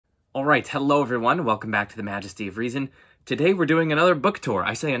Alright, hello everyone, welcome back to the Majesty of Reason. Today we're doing another book tour.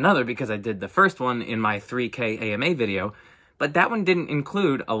 I say another because I did the first one in my 3K AMA video, but that one didn't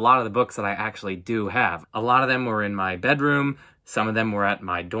include a lot of the books that I actually do have. A lot of them were in my bedroom, some of them were at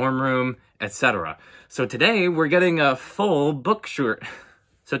my dorm room, etc. So today we're getting a full bookshelf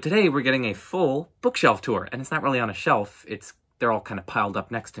tour, and it's not really on a shelf, they're all kind of piled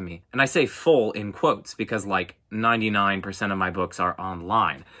up next to me. And I say full in quotes because like 99% of my books are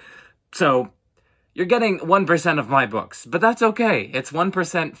online. So, you're getting 1% of my books, but that's okay. It's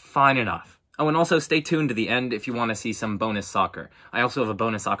 1% fine enough. Oh, and also stay tuned to the end if you want to see some bonus soccer. I also have a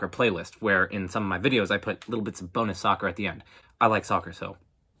bonus soccer playlist where in some of my videos I put little bits of bonus soccer at the end. I like soccer, so...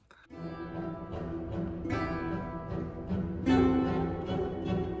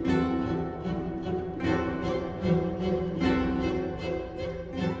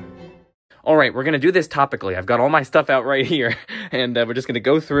 Alright, we're going to do this topically. I've got all my stuff out right here, and we're just going to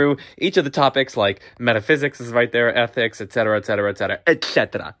go through each of the topics, like metaphysics is right there, ethics, etc., etc., etc.,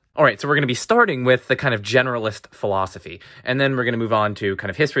 etc. Alright, so we're going to be starting with the kind of generalist philosophy, and then we're going to move on to kind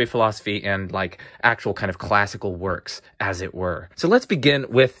of history of philosophy and, like, actual kind of classical works, as it were. So let's begin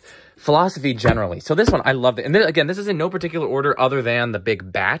with philosophy generally. So this one, I loved it. And then, again, this is in no particular order other than the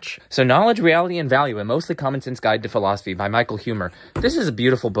big batch. So Knowledge, Reality, and Value, a Mostly Common Sense Guide to Philosophy by Michael Huemer. This is a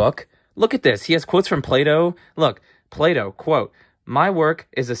beautiful book. Look at this. He has quotes from Plato. Look, Plato, quote, "My work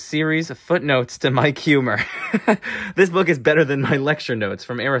is a series of footnotes to Mike Huemer." This book is better than my lecture notes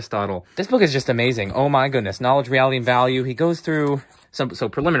from Aristotle. This book is just amazing. Oh my goodness. Knowledge, Reality, and Value. He goes through some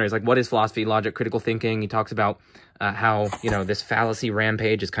preliminaries, like what is philosophy, logic, critical thinking. He talks about how, this fallacy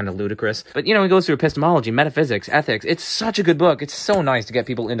rampage is kind of ludicrous. But, he goes through epistemology, metaphysics, ethics. It's such a good book. It's so nice to get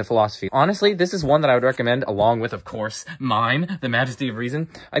people into philosophy. Honestly, this is one that I would recommend along with, of course, mine, The Majesty of Reason.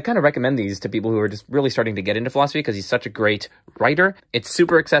 I'd kind of recommend these to people who are just really starting to get into philosophy because he's such a great writer. It's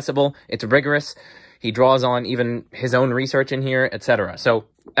super accessible. It's rigorous. He draws on even his own research in here, etc. So,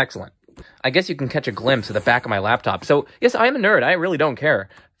 excellent. I guess you can catch a glimpse of the back of my laptop. So, yes, I am a nerd. I really don't care.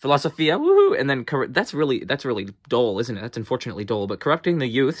 Philosophia, woohoo, and then that's really dull, isn't it? That's unfortunately dull. But Corrupting the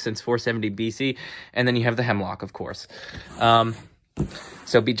Youth since 470 BC, and then you have the Hemlock, of course.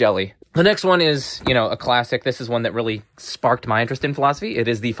 So be jelly. The next one is, a classic. This is one that really sparked my interest in philosophy. It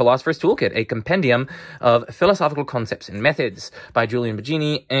is the Philosopher's Toolkit, a compendium of philosophical concepts and methods by Julian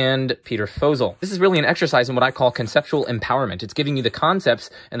Baggini and Peter Fosel. This is really an exercise in what I call conceptual empowerment. It's giving you the concepts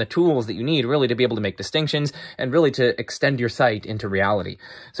and the tools that you need really to be able to make distinctions and really to extend your sight into reality.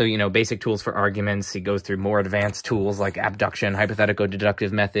 So, basic tools for arguments. He goes through more advanced tools like abduction, hypothetical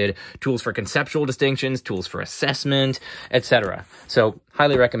deductive method, tools for conceptual distinctions, tools for assessment, etc. So,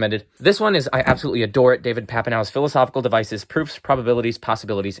 highly recommended. This one I absolutely adore it. David Papineau's Philosophical Devices, Proofs, Probabilities,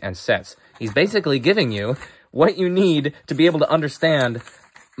 Possibilities, and Sets. He's basically giving you what you need to be able to understand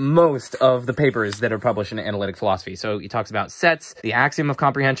most of the papers that are published in analytic philosophy. So he talks about sets, the axiom of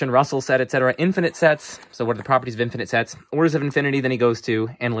comprehension, Russell set, etc., infinite sets. So what are the properties of infinite sets? Orders of infinity. Then he goes to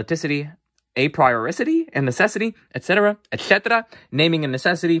analyticity, a prioricity and necessity, etc., etc., naming and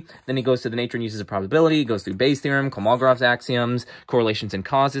necessity. Then he goes to the nature and uses of probability. He goes through Bayes' theorem, Kolmogorov's axioms, correlations and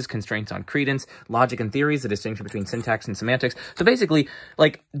causes, constraints on credence, logic and theories, the distinction between syntax and semantics. So basically,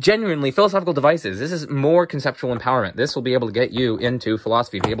 genuinely, philosophical devices. This is more conceptual empowerment. This will be able to get you into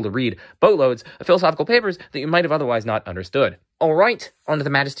philosophy, be able to read boatloads of philosophical papers that you might have otherwise not understood. All right, on to The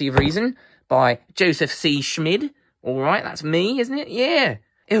Majesty of Reason by Joseph C. Schmid. All right, that's me, isn't it? Yeah.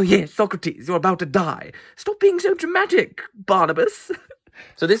 Oh yeah, Socrates, you're about to die. Stop being so dramatic, Barnabas.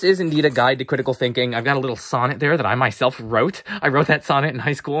 So this is indeed a guide to critical thinking. I've got a little sonnet there that I myself wrote. I wrote that sonnet in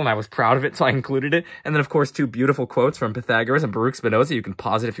high school and I was proud of it, so I included it. And then, of course, 2 beautiful quotes from Pythagoras and Baruch Spinoza. You can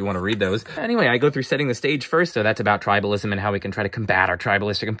pause it if you want to read those. Anyway, I go through setting the stage first, so that's about tribalism and how we can try to combat our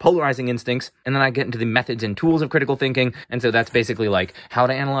tribalistic and polarizing instincts. And then I get into the methods and tools of critical thinking. And so that's basically like how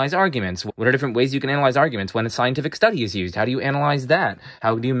to analyze arguments. What are different ways you can analyze arguments when a scientific study is used? How do you analyze that?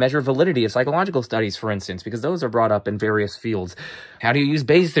 How do you measure validity of psychological studies, for instance? Because those are brought up in various fields. How do you use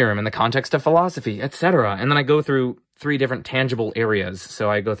Bayes' theorem in the context of philosophy, etc.? And then I go through 3 different tangible areas.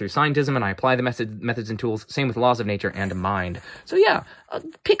 So I go through scientism and I apply the methods and tools, same with laws of nature and mind. So yeah,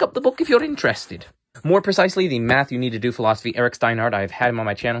 pick up the book if you're interested. More precisely, the Math You Need to Do Philosophy, Eric Steinhardt. I've had him on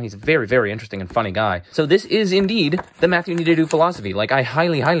my channel. He's a very, very interesting and funny guy. So this is indeed the Math You Need to Do Philosophy. I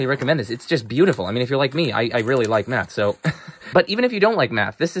highly, highly recommend this. It's just beautiful. I mean, if you're like me, I really like math, so... But even if you don't like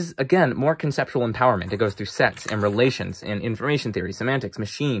math, this is, again, more conceptual empowerment. It goes through sets and relations and information theory, semantics,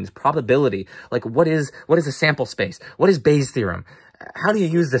 machines, probability. What is a sample space? What is Bayes' theorem? How do you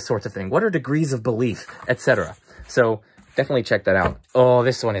use this sort of thing? What are degrees of belief, etc.? So definitely check that out. Oh,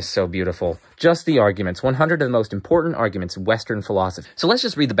 this one is so beautiful. Just the Arguments, 100 of the most important arguments in Western philosophy. So let's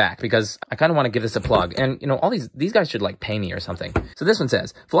just read the back, because I kind of want to give this a plug. And, you know, all these guys should, like, pay me or something. So this one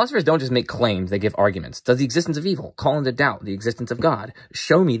says, philosophers don't just make claims, they give arguments. Does the existence of evil call into doubt the existence of God?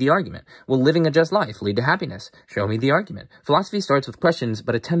 Show me the argument. Will living a just life lead to happiness? Show me the argument. Philosophy starts with questions,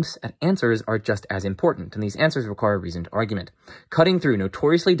 but attempts at answers are just as important, and these answers require reasoned argument. Cutting through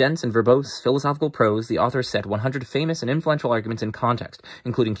notoriously dense and verbose philosophical prose, the authors set 100 famous and influential arguments in context,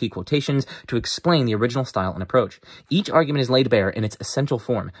 including key quotations, to explain the original style and approach. Each argument is laid bare in its essential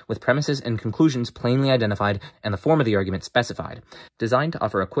form, with premises and conclusions plainly identified and the form of the argument specified. Designed to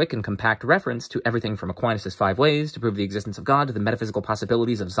offer a quick and compact reference to everything from Aquinas' 5 ways to prove the existence of God to the metaphysical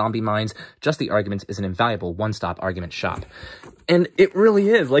possibilities of zombie minds, Just the Arguments is an invaluable one-stop argument shop. And it really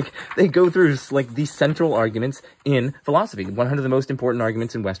is. Like, they go through, like, these central arguments in philosophy, 100 of the most important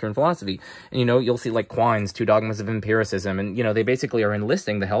arguments in Western philosophy. And, you know, you'll see, like, Quine's 2 Dogmas of Empiricism, and, you know, they basically are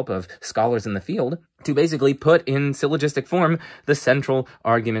enlisting the help of scholars in the field to basically put in syllogistic form the central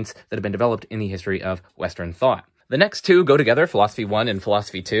arguments that have been developed in the history of Western thought. The next 2 go together, Philosophy 1 and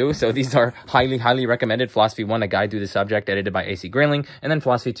Philosophy 2. So these are highly, highly recommended. Philosophy 1, a guide through the subject, edited by A.C. Grayling, and then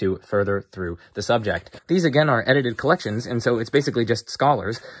Philosophy 2, further through the subject. These, again, are edited collections, and so it's basically just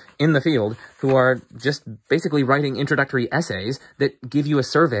scholars in the field who are just basically writing introductory essays that give you a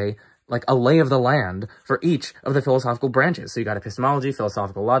survey, like a lay of the land for each of the philosophical branches. So you got epistemology,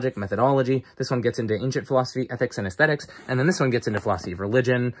 philosophical logic, methodology. This one gets into ancient philosophy, ethics, and aesthetics. And then this one gets into philosophy of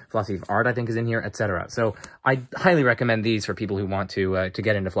religion, philosophy of art, I think, is in here, etc. So I highly recommend these for people who want to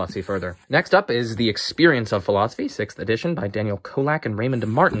get into philosophy further. Next up is The Experience of Philosophy, 6th edition by Daniel Kolak and Raymond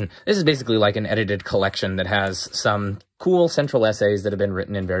Martin. This is basically like an edited collection that has some cool central essays that have been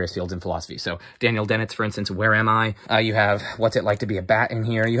written in various fields in philosophy. So Daniel Dennett's, for instance, Where Am I? You have What's It Like to Be a Bat in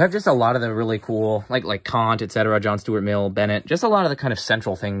here. You have just a lot of the really cool, like Kant, etc., John Stuart Mill, Bennett, just a lot of the kind of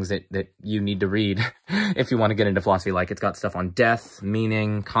central things that you need to read if you want to get into philosophy. Like, it's got stuff on death,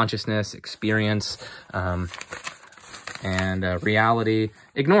 meaning, consciousness, experience, and reality.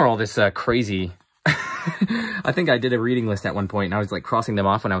 Ignore all this crazy I think I did a reading list at one point, and I was, like, crossing them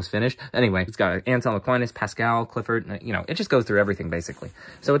off when I was finished. Anyway, it's got Anselm Aquinas, Pascal, Clifford, you know, it just goes through everything, basically.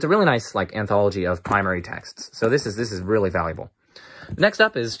 So it's a really nice, like, anthology of primary texts. So this is really valuable. Next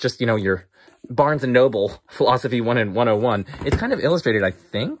up is just, you know, your Barnes & Noble Philosophy 1 and 101. It's kind of illustrated, I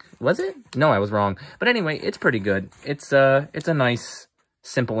think. Was it? No, I was wrong. But anyway, it's pretty good. It's a nice,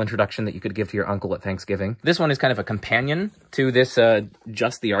 simple introduction that you could give to your uncle at Thanksgiving. This one is kind of a companion to this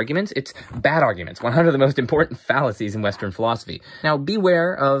Just the Arguments. It's Bad Arguments, 100 of the most important fallacies in Western philosophy. Now,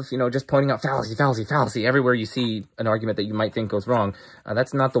 beware of, you know, just pointing out fallacy, fallacy, fallacy everywhere you see an argument that you might think goes wrong.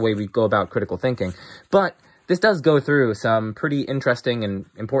 That's not the way we go about critical thinking. But this does go through some pretty interesting and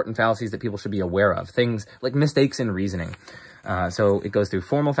important fallacies that people should be aware of. Things like mistakes in reasoning. So it goes through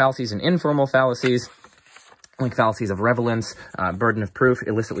formal fallacies and informal fallacies, like fallacies of relevance, burden of proof,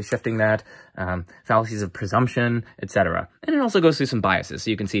 illicitly shifting that, fallacies of presumption, etc. And it also goes through some biases. So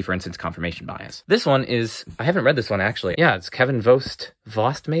you can see, for instance, confirmation bias. This one is, I haven't read this one actually. Yeah, it's Kevin Vost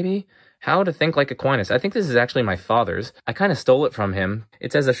maybe? How to Think Like Aquinas. I think this is actually my father's. I kind of stole it from him.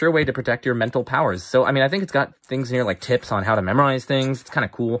 It says a sure way to protect your mental powers. So, I mean, I think it's got things in here like tips on how to memorize things. It's kind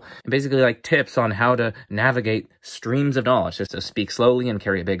of cool. And basically like tips on how to navigate streams of knowledge, just to speak slowly and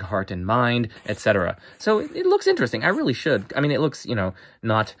carry a big heart and mind, etc. So it looks interesting. I really should. I mean, it looks, you know,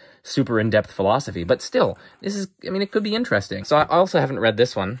 not super in-depth philosophy, but still, this is, I mean, it could be interesting. So I also haven't read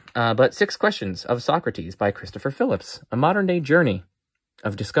this one, but 6 Questions of Socrates by Christopher Phillips, a modern-day journey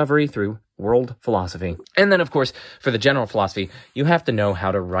of discovery through world philosophy. And then, of course, for the general philosophy, you have to know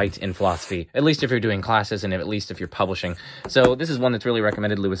how to write in philosophy, at least if you're doing classes and at least if you're publishing. So this is one that's really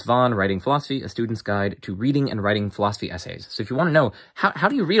recommended, Louis Vaughan, Writing Philosophy, A Student's Guide to Reading and Writing Philosophy Essays. So if you want to know, how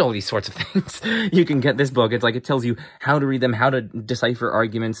do you read all these sorts of things, you can get this book. It's like, it tells you how to read them, how to decipher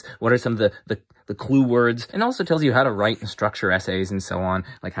arguments, what are some of the clue words, and also tells you how to write and structure essays and so on,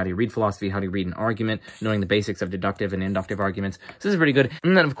 like how do you read philosophy, how do you read an argument, knowing the basics of deductive and inductive arguments. So this is pretty good.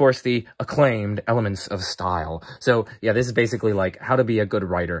 And then, of course, the acclaimed Elements of Style. So yeah, this is basically like how to be a good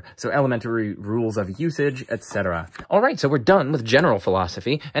writer. So elementary rules of usage, etc. All right, so we're done with general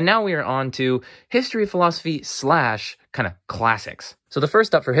philosophy, and now we are on to history of philosophy / kind of classics. So the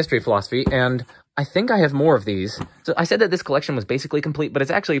first up for history of philosophy, and I think I have more of these. So I said that this collection was basically complete, but it's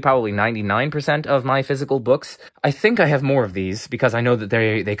actually probably 99% of my physical books. I think I have more of these because I know that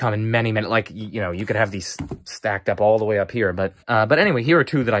they come in many, like, you know, you could have these stacked up all the way up here. But anyway, here are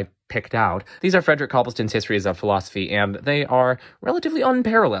 2 that I picked out. These are Frederick Copleston's histories of philosophy, and they are relatively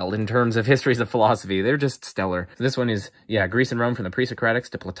unparalleled in terms of histories of philosophy. They're just stellar. So this one is, yeah, Greece and Rome from the pre-Socratics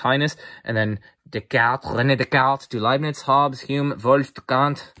to Plotinus, and then Descartes, René Descartes to Leibniz, Hobbes, Hume, Wolff,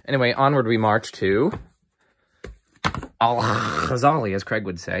 Kant. Anyway, onward we march to Al-Ghazali, as Craig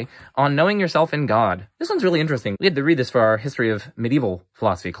would say, on knowing yourself in God. This one's really interesting. We had to read this for our history of medieval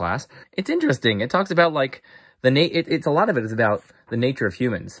philosophy class. It's interesting. It talks about, like, it's a lot of it is about the nature of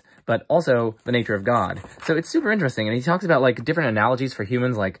humans, but also the nature of God. So it's super interesting. And he talks about, like, different analogies for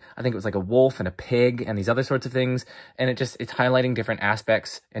humans, like, I think it was like a wolf and a pig and these other sorts of things. And it's highlighting different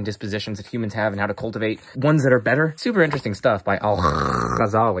aspects and dispositions that humans have and how to cultivate ones that are better. Super interesting stuff by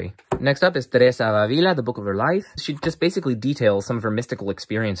Al-Ghazali. Next up is Teresa of Avila, the book of her life. She just basically details some of her mystical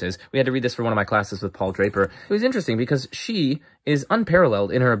experiences. We had to read this for one of my classes with Paul Draper. It was interesting because she is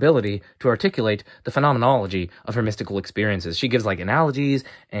unparalleled in her ability to articulate the phenomenology of her mystical experiences. She gives, like, analogies,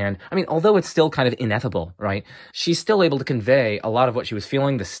 and, I mean, although it's still kind of ineffable, right, she's still able to convey a lot of what she was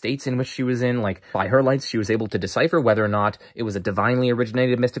feeling, the states in which she was in. Like, by her lights, she was able to decipher whether or not it was a divinely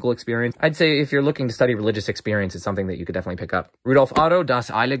originated mystical experience. I'd say if you're looking to study religious experience, it's something that you could definitely pick up. Rudolf Otto, Das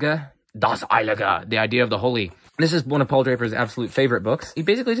Heilige, the idea of the holy. This is one of Paul Draper's absolute favorite books. He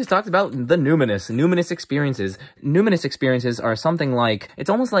basically just talks about the numinous experiences. Numinous experiences are something like, it's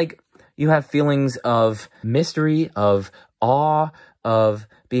almost like you have feelings of mystery, of awe, of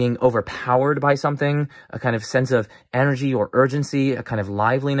being overpowered by something, a kind of sense of energy or urgency, a kind of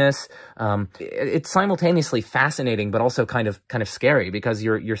liveliness. It's simultaneously fascinating, but also kind of scary because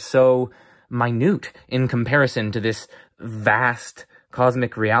you're so minute in comparison to this vast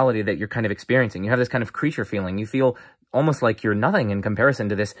cosmic reality that you're kind of experiencing. You have this kind of creature feeling. You feel almost like you're nothing in comparison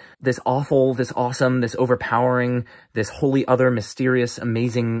to this awful, this awesome, this overpowering, this wholly other, mysterious,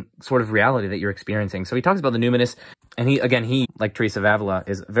 amazing sort of reality that you're experiencing. So he talks about the numinous, and he, like Teresa of Avila,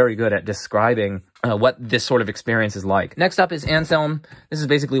 is very good at describing what this sort of experience is like. Next up is Anselm. This is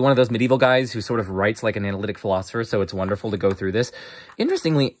basically one of those medieval guys who sort of writes like an analytic philosopher, so it's wonderful to go through this.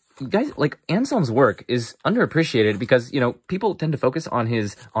 Interestingly, guys, like, Anselm's work is underappreciated because, you know, people tend to focus on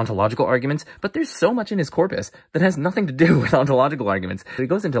his ontological arguments, but there's so much in his corpus that has nothing to do with ontological arguments. So he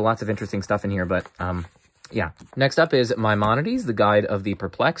goes into lots of interesting stuff in here, but, yeah. Next up is Maimonides, the Guide of the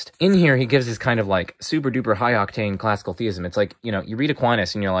Perplexed. In here, he gives his kind of, like, super-duper high-octane classical theism. It's like, you know, you read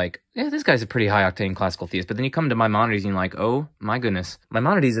Aquinas and you're like, yeah, this guy's a pretty high-octane classical theist. But then you come to Maimonides and you're like, oh, my goodness.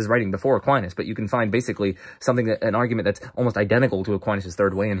 Maimonides is writing before Aquinas, but you can find basically an argument that's almost identical to Aquinas'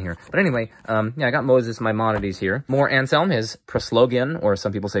 third way in here. But anyway, yeah, I got Moses Maimonides here. More Anselm, his Proslogion, or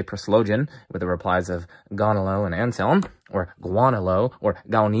some people say Proslogion, with the replies of Gonilo and Anselm, or Guanilo, or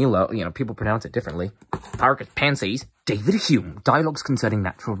Gaunilo. You know, people pronounce it differently. Park Pansies, David Hume, Dialogues Concerning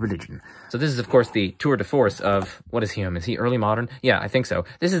Natural Religion. So this is, of course, the tour de force of, what is Hume? Is he early modern? Yeah, I think so.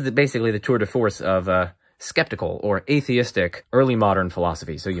 This is basically the tour de force of skeptical or atheistic early modern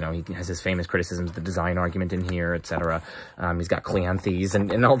philosophy. So, you know, he has his famous criticisms of the design argument in here, etc. He's got Cleanthes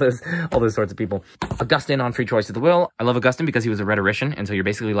and all those sorts of people. Augustine on free choice of the will. I love Augustine because he was a rhetorician, and so you're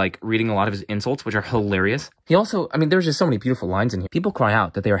basically like reading a lot of his insults, which are hilarious. He also, I mean, there's just so many beautiful lines in here. People cry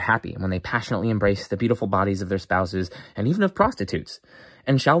out that they are happy when they passionately embrace the beautiful bodies of their spouses and even of prostitutes.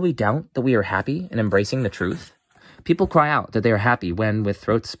 And shall we doubt that we are happy in embracing the truth? People cry out that they are happy when, with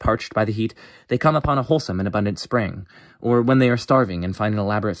throats parched by the heat, they come upon a wholesome and abundant spring, or when they are starving and find an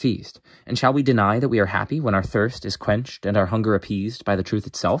elaborate feast. And shall we deny that we are happy when our thirst is quenched and our hunger appeased by the truth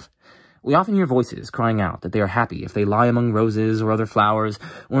itself? We often hear voices crying out that they are happy if they lie among roses or other flowers,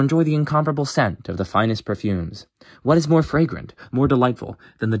 or enjoy the incomparable scent of the finest perfumes. What is more fragrant, more delightful,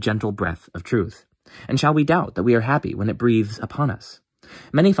 than the gentle breath of truth? And shall we doubt that we are happy when it breathes upon us?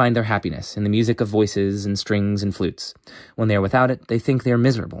 Many find their happiness in the music of voices and strings and flutes. When they are without it, they think they are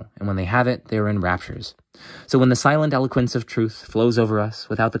miserable, and when they have it, they are in raptures. So when the silent eloquence of truth flows over us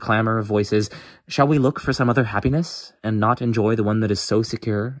without the clamor of voices, shall we look for some other happiness, and not enjoy the one that is so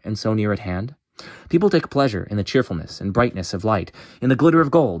secure and so near at hand? People take pleasure in the cheerfulness and brightness of light, in the glitter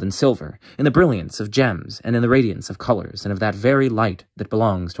of gold and silver, in the brilliance of gems, and in the radiance of colors, and of that very light that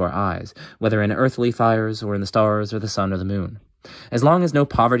belongs to our eyes, whether in earthly fires or in the stars or the sun or the moon. As long as no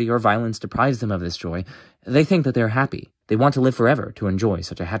poverty or violence deprives them of this joy, they think that they are happy. They want to live forever to enjoy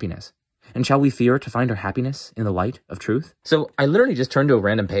such a happiness. And shall we fear to find our happiness in the light of truth? So I literally just turned to a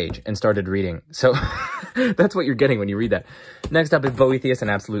random page and started reading. So that's what you're getting when you read that. Next up is Boethius, an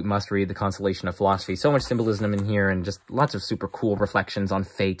absolute must-read, The Consolation of Philosophy. So much symbolism in here and just lots of super cool reflections on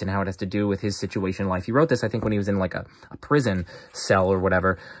fate and how it has to do with his situation in life. He wrote this, I think, when he was in like a prison cell or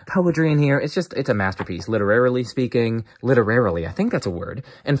whatever. Poetry in here, it's a masterpiece. Literarily speaking, I think that's a word,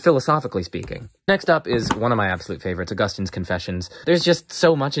 and philosophically speaking. Next up is one of my absolute favorites, Augustine's Confessions. There's just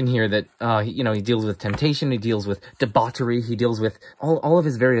so much in here that, he deals with temptation, he deals with debauchery, he deals with all of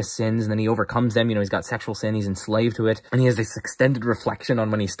his various sins, and then he overcomes them. He's got sexual sin, he's enslaved to it, and he has this extended reflection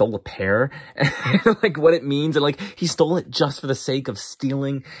on when he stole a pear, and like what it means, and like he stole it just for the sake of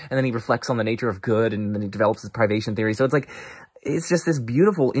stealing, and then he reflects on the nature of good, and then he develops his privation theory. So it's just this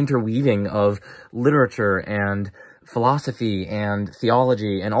beautiful interweaving of literature and philosophy and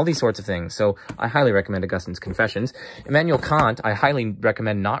theology and all these sorts of things. So I highly recommend Augustine's Confessions. Immanuel Kant, I highly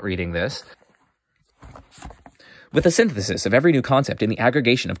recommend not reading this. With the synthesis of every new concept in the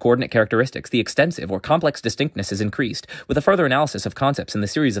aggregation of coordinate characteristics, the extensive or complex distinctness is increased. With a further analysis of concepts in the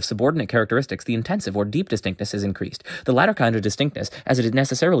series of subordinate characteristics, the intensive or deep distinctness is increased. The latter kind of distinctness, as it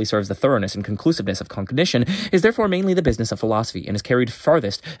necessarily serves the thoroughness and conclusiveness of cognition, is therefore mainly the business of philosophy, and is carried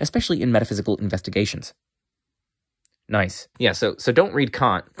farthest, especially in metaphysical investigations. Nice. Yeah, so don't read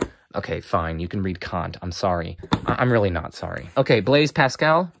Kant. Okay, fine, you can read Kant. I'm sorry. I'm really not sorry. Okay, Blaise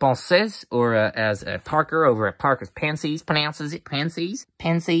Pascal, Pensées, or as Parker over at Parker's Pansies pronounces it, Pansies?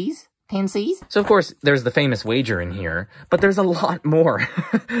 Pansies? Pansies? So, of course, there's the famous wager in here, but there's a lot more.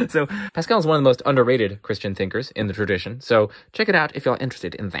 So, Pascal is one of the most underrated Christian thinkers in the tradition, so check it out if you're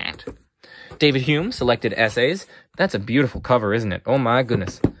interested in that. David Hume, Selected Essays. That's a beautiful cover, isn't it? Oh my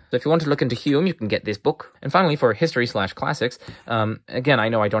goodness. So if you want to look into Hume, you can get this book. And finally, for history/classics, again, I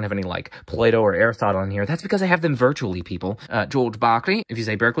know I don't have any, like, Plato or Aristotle in here. That's because I have them virtually, people. George Berkeley. If you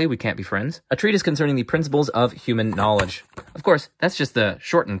say Berkeley, we can't be friends. A treatise concerning the principles of human knowledge. Of course, that's just the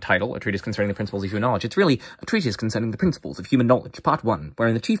shortened title, A Treatise Concerning the Principles of Human Knowledge. It's really A Treatise Concerning the Principles of Human Knowledge, Part 1,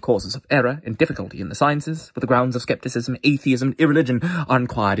 wherein the chief causes of error and difficulty in the sciences, with the grounds of skepticism, atheism, irreligion, are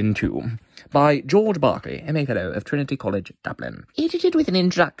inquired into. By George Berkeley, M.A. Fellow of Trinity College, Dublin. Edited with an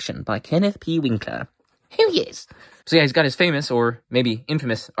introduction by Kenneth P. Winkler. Oh, yes. So yeah, he's got his famous, or maybe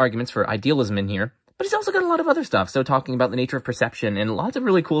infamous, arguments for idealism in here. But he's also got a lot of other stuff, so talking about the nature of perception and lots of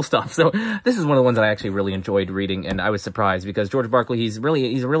really cool stuff. So this is one of the ones that I actually really enjoyed reading, and I was surprised because George Berkeley, he's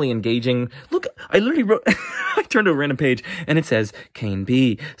really engaging. Look, I literally wrote, I turned to a random page and it says Cain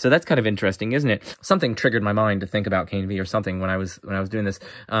B. So that's kind of interesting, isn't it? Something triggered my mind to think about Cain B or something when I was doing this.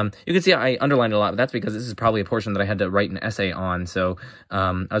 You can see I underlined a lot, but that's because this is probably a portion that I had to write an essay on. So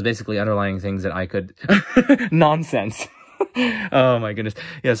I was basically underlining things that I could nonsense. Oh my goodness.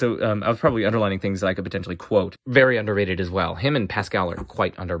 Yeah, so I was probably underlining things that I could potentially quote. Very underrated as well. Him and Pascal are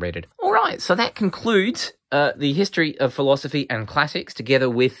quite underrated. All right, so that concludes the history of philosophy and classics together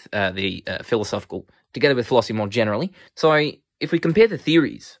with together with philosophy more generally. So if we compare the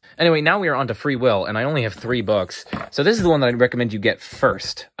theories. Anyway, now we are on to free will, and I only have 3 books. So this is the one that I'd recommend you get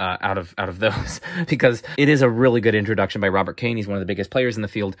first out of those, because it is a really good introduction by Robert Cain. He's one of the biggest players in the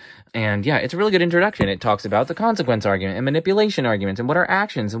field. And yeah, it's a really good introduction. It talks about the consequence argument and manipulation arguments and what are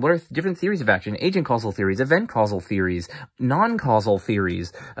actions and what are different theories of action, agent causal theories, event causal theories, non-causal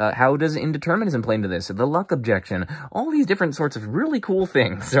theories. How does indeterminism play into this? The luck objection. All these different sorts of really cool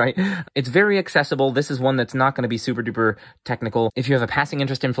things, right? It's very accessible. This is one that's not going to be super duper technical. If you have a passing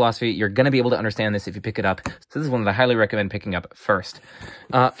interest in philosophy, you're going to be able to understand this if you pick it up. So this is one that I highly recommend picking up first.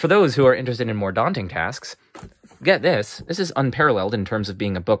 For those who are interested in more daunting tasks, get this. This is unparalleled in terms of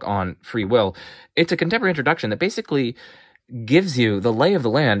being a book on free will. It's a contemporary introduction that basically gives you the lay of the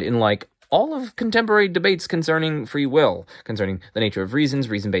land in, like, all of contemporary debates concerning free will, concerning the nature of reasons,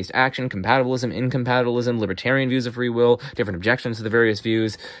 reason-based action, compatibilism, incompatibilism, libertarian views of free will, different objections to the various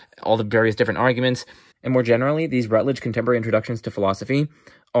views, all the various different arguments. And more generally, these Rutledge contemporary introductions to philosophy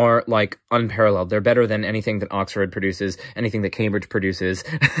are, like, unparalleled. They're better than anything that Oxford produces, anything that Cambridge produces.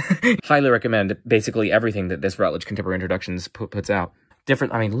 Highly recommend basically everything that this Rutledge contemporary introductions puts out.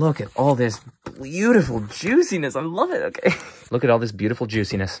 I mean, look at all this beautiful juiciness. I love it, okay? Look at all this beautiful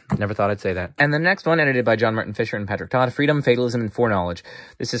juiciness. Never thought I'd say that. And the next one, edited by John Martin Fisher and Patrick Todd, Freedom, Fatalism, and Foreknowledge.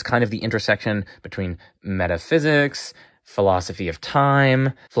 This is kind of the intersection between metaphysics, philosophy of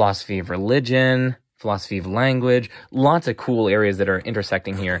time, philosophy of religion, philosophy of language, lots of cool areas that are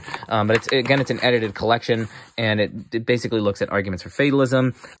intersecting here. But it's an edited collection, and it basically looks at arguments for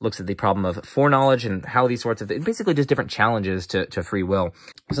fatalism, looks at the problem of foreknowledge and how these sorts of things, basically just different challenges to free will.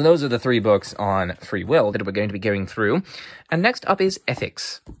 So those are the 3 books on free will that we're going to be going through. And next up is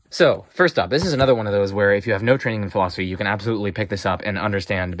ethics. So, first up, this is another one of those where if you have no training in philosophy, you can absolutely pick this up and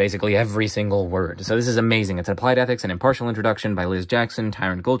understand basically every single word. So this is amazing. It's Applied Ethics, an impartial introduction by Liz Jackson,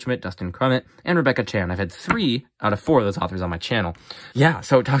 Tyrone Goldschmidt, Dustin Crummett, and Rebecca Chan. I've had 3 out of 4 of those authors on my channel. Yeah,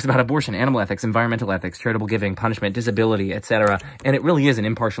 so it talks about abortion, animal ethics, environmental ethics, charitable giving, punishment, disability, etc. And it really is an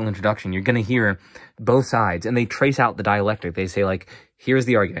impartial introduction. You're going to hear both sides, and they trace out the dialectic. They say, like, here's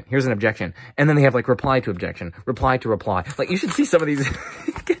the argument, here's an objection, and then they have, like, reply to objection, reply to reply. Like, you should see some of these.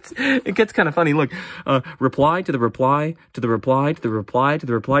 It gets kind of funny. Look, reply to the reply, to the reply, to the reply, to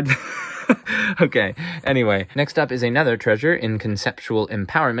the reply. Okay, anyway. Next up is another treasure in conceptual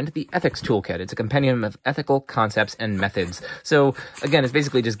empowerment, the Ethics Toolkit. It's a compendium of ethical concepts and methods. So, again, it's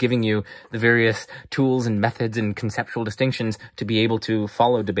basically just giving you the various tools and methods and conceptual distinctions to be able to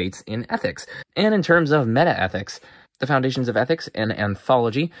follow debates in ethics. And in terms of meta-ethics, the foundations of ethics and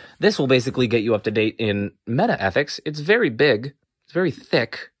anthology, this will basically get you up to date in meta-ethics. It's very big. It's very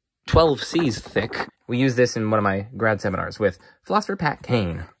thick. 12 C's thick. We use this in one of my grad seminars with philosopher Pat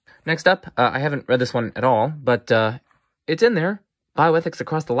Kane. Next up, I haven't read this one at all, but it's in there. Bioethics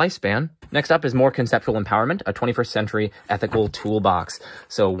Across the Lifespan. Next up is More Conceptual Empowerment, a 21st Century Ethical Toolbox.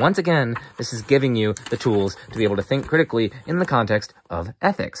 So once again, this is giving you the tools to be able to think critically in the context of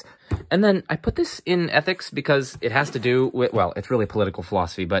ethics. And then I put this in ethics because it has to do with, well, it's really political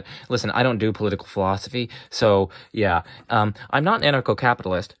philosophy, but listen, I don't do political philosophy, so yeah. I'm not an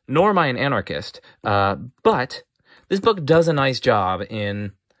anarcho-capitalist, nor am I an anarchist, but this book does a nice job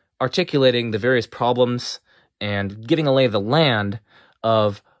in articulating the various problems and giving a lay of the land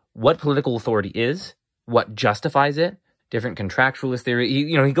of what political authority is, what justifies it, different contractualist theory.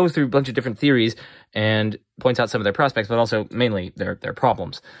 He goes through a bunch of different theories and points out some of their prospects, but also mainly their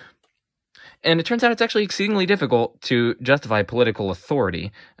problems. And it turns out it's actually exceedingly difficult to justify political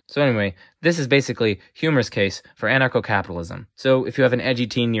authority. So anyway, this is basically humorous case for anarcho-capitalism. So if you have an edgy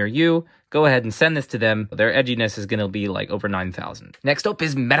teen near you, go ahead and send this to them. Their edginess is going to be like over 9,000. Next up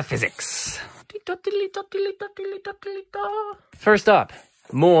is Metaphysics. First up,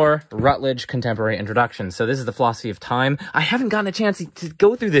 more Routledge Contemporary Introduction. So this is the philosophy of time. I haven't gotten a chance to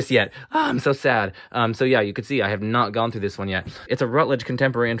go through this yet. I'm so sad. So yeah, you can see I have not gone through this one yet. It's a Routledge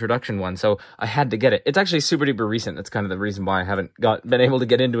Contemporary Introduction one, so I had to get it. It's actually super duper recent. That's kind of the reason why I haven't been able to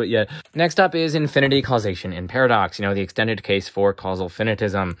get into it yet. Next up is Infinity, Causation, and Paradox. The extended case for causal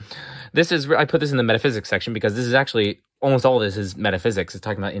finitism. I put this in the metaphysics section because this is actually almost all of this is metaphysics. It's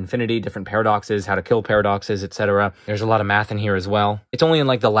talking about infinity, different paradoxes, how to kill paradoxes, etc. There's a lot of math in here as well. It's only in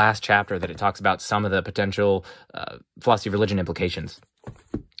like the last chapter that it talks about some of the potential philosophy of religion implications.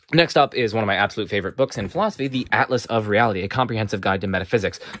 Next up is one of my absolute favorite books in philosophy, The Atlas of Reality, a comprehensive guide to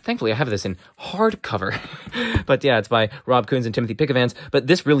metaphysics. Thankfully, I have this in hardcover. But yeah, it's by Rob Koons and Timothy Pickavans. But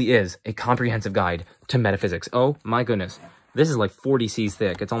this really is a comprehensive guide to metaphysics. Oh my goodness. This is like 40 C's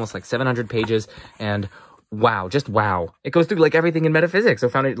thick. It's almost like 700 pages, and wow, just wow. It goes through like everything in metaphysics. So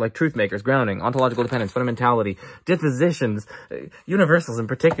found it like truth makers, grounding, ontological dependence, fundamentality, dispositions, universals and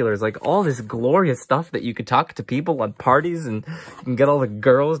particulars, like all this glorious stuff that you could talk to people on parties, and you can get all the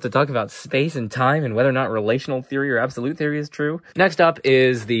girls to talk about space and time and whether or not relational theory or absolute theory is true. Next up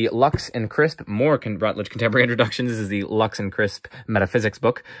is the Lux and Crisp, more Routledge Contemporary Introduction. This is the Lux and Crisp Metaphysics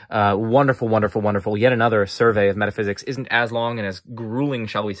book. Wonderful, wonderful, wonderful. Yet another survey of metaphysics. Isn't as long and as grueling,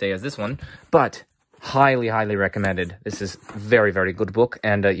 shall we say, as this one, but highly, highly recommended. This is very, very good book,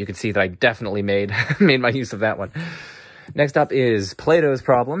 and you can see that I definitely made my use of that one. Next up is Plato's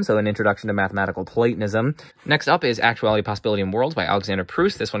Problem, so an introduction to mathematical Platonism. Next up is Actuality, Possibility, and Worlds by Alexander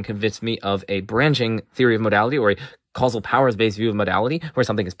Proust. This one convinced me of a branching theory of modality, or a causal powers-based view of modality, where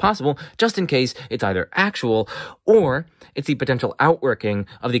something is possible, just in case it's either actual, or it's the potential outworking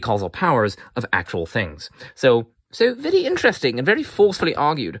of the causal powers of actual things. So very interesting and very forcefully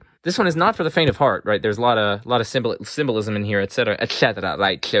argued. This one is not for the faint of heart, right? There's a lot of symbolism in here, etc., etc.,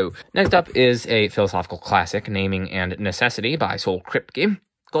 right? So, next up is a philosophical classic, Naming and Necessity by Saul Kripke.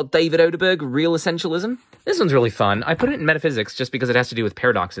 Got David Oderberg, Real Essentialism. This one's really fun. I put it in metaphysics just because it has to do with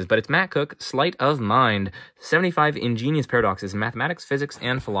paradoxes, but it's Matt Cook, Sleight of Mind, 75 ingenious paradoxes in mathematics, physics,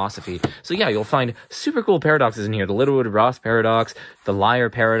 and philosophy. So yeah, you'll find super cool paradoxes in here. The Littlewood-Ross paradox, the liar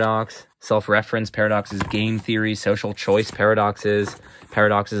paradox, self-reference paradoxes, game theory, social choice paradoxes,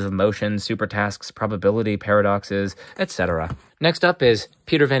 paradoxes of motion, supertasks, probability paradoxes, etc. Next up is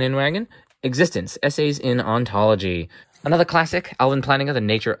Peter Van Inwagen, Existence, Essays in Ontology. Another classic, Alvin Plantinga, The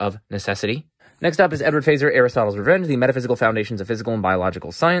Nature of Necessity. Next up is Edward Feser, Aristotle's Revenge, The Metaphysical Foundations of Physical and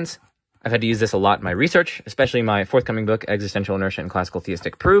Biological Science. I've had to use this a lot in my research, especially my forthcoming book, Existential Inertia and Classical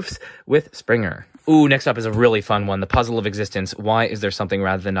Theistic Proofs, with Springer. Ooh, next up is a really fun one, The Puzzle of Existence, Why Is There Something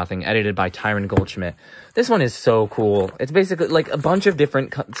Rather Than Nothing, edited by Tyron Goldschmidt. This one is so cool. It's basically like a bunch of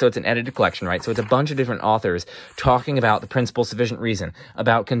different, so it's an edited collection, right? So it's a bunch of different authors talking about the principle sufficient reason,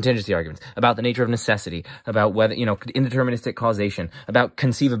 about contingency arguments, about the nature of necessity, about whether, indeterministic causation, about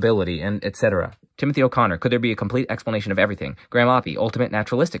conceivability, and etc. Timothy O'Connor, Could There Be a Complete Explanation of Everything? Graham Oppy, Ultimate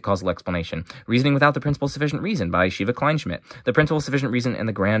Naturalistic Causal Explanation. Reasoning Without the Principle of Sufficient Reason by Shiva Kleinschmidt. The Principle of Sufficient Reason and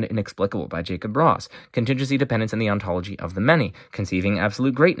the Grand Inexplicable by Jacob Ross. Contingency Dependence and the Ontology of the Many. Conceiving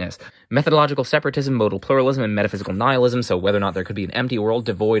Absolute Greatness. Methodological Separatism, Modal Pluralism, and Metaphysical Nihilism, so whether or not there could be an empty world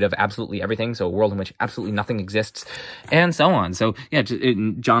devoid of absolutely everything, so a world in which absolutely nothing exists, and so on. So, yeah,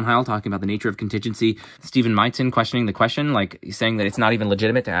 John Heil talking about the nature of contingency. Stephen Meitzen questioning the question, like saying that it's not even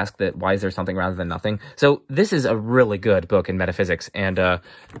legitimate to ask that why is there something rather than nothing. So this is a really good book in metaphysics and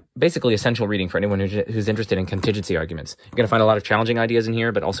basically essential reading for anyone who's interested in contingency arguments. You're going to find a lot of challenging ideas in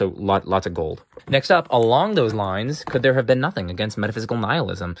here, but also lots of gold. Next up, along those lines, could there have been nothing against metaphysical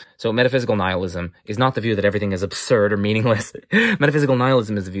nihilism? So metaphysical nihilism is not the view that everything is absurd or meaningless. Metaphysical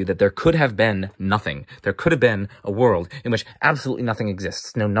nihilism is the view that there could have been nothing. There could have been a world in which absolutely nothing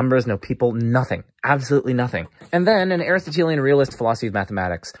exists. No numbers, no people, nothing. Absolutely nothing. And then an Aristotelian realist philosophy of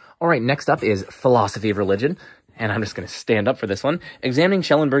mathematics. All right, next up is Philosophy of Religion. And I'm just going to stand up for this one. Examining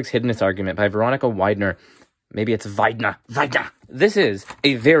Schellenberg's Hiddenness Argument by Veronica Weidner. Maybe it's Weidner. This is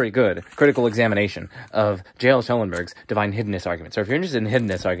a very good critical examination of J.L. Schellenberg's Divine Hiddenness Argument. So if you're interested in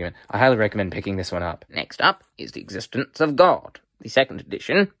Hiddenness Argument, I highly recommend picking this one up. Next up is The Existence of God, the second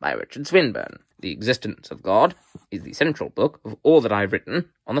edition by Richard Swinburne. The Existence of God is the central book of all that I've written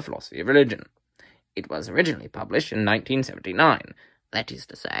on the philosophy of religion. It was originally published in 1979, that is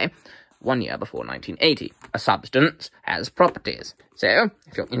to say, 1 year before 1980. A substance has properties. So,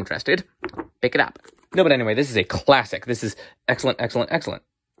 if you're interested, pick it up. No, but anyway, this is a classic. This is excellent.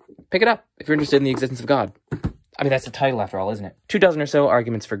 Pick it up if you're interested in the existence of God. I mean, that's the title after all, isn't it? 24 or so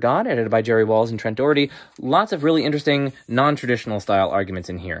Arguments for God, edited by Jerry Walls and Trent Doherty. Lots of really interesting, non-traditional style arguments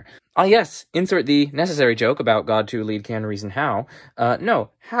in here. Ah, yes, insert the necessary joke about God to lead can reason how. No,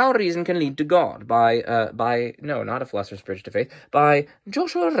 How Reason Can Lead to God by no, not A Philosopher's Bridge to Faith, by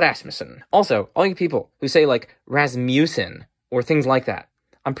Joshua Rasmussen. Also, all you people who say, like, Rasmussen, or things like that,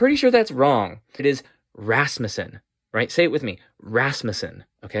 I'm pretty sure that's wrong. It is Rasmussen, right? Say it with me. Rasmussen,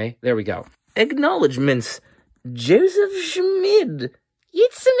 okay? There we go. Acknowledgements. Joseph Schmid.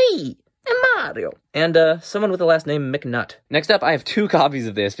 It's me, Mario. And someone with the last name McNutt. Next up, I have 2 copies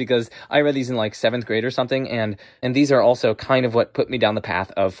of this because I read these in like 7th grade or something, and these are also kind of what put me down the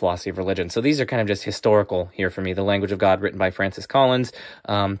path of philosophy of religion. So these are kind of just historical here for me. The Language of God, written by Francis Collins,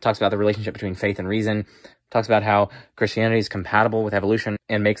 talks about the relationship between faith and reason. Talks about how Christianity is compatible with evolution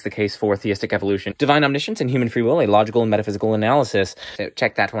and makes the case for theistic evolution. Divine Omniscience and Human Free Will, a Logical and Metaphysical Analysis. So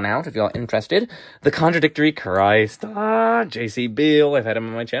check that one out if you're interested. The Contradictory Christ. J.C. Beale. I've had him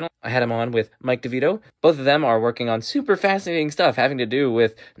on my channel. I had him on with Mike DeVito. Both of them are working on super fascinating stuff having to do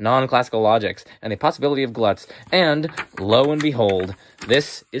with non-classical logics and the possibility of gluts. And lo and behold,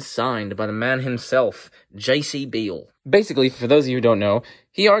 this is signed by the man himself, J.C. Beale. Basically, for those of you who don't know,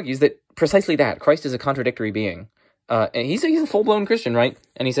 he argues that precisely that. Christ is a contradictory being. And he's a full-blown Christian, right?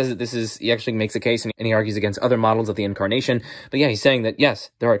 And he says that he actually makes a case, and he argues against other models of the incarnation. But yeah, he's saying that,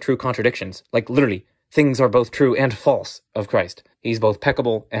 yes, there are true contradictions. Like, literally, things are both true and false of Christ. He's both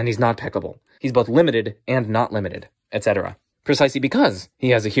peccable and he's not peccable. He's both limited and not limited, etc. Precisely because he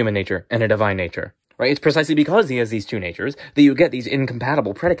has a human nature and a divine nature. Right? It's precisely because he has these 2 natures that you get these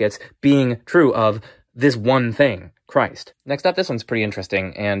incompatible predicates being true of this one thing, Christ. Next up, this one's pretty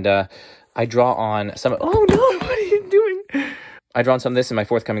interesting, and I draw on some... Oh no, what are you doing? I draw on some of this in my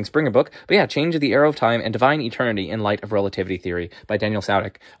forthcoming Springer book, but yeah, Change of the Arrow of Time and Divine Eternity in Light of Relativity Theory by Daniel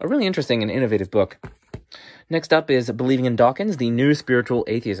Saudik. A really interesting and innovative book. Next up is Believing in Dawkins, The New Spiritual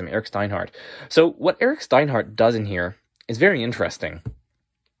Atheism, Eric Steinhardt. So what Eric Steinhardt does in here is very interesting.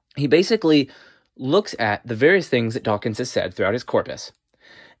 He basically looks at the various things that Dawkins has said throughout his corpus,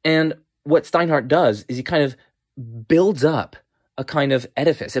 and what Steinhardt does is he kind of builds up a kind of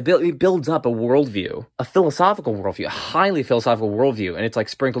edifice. He builds up a worldview, a philosophical worldview, a highly philosophical worldview, and it's like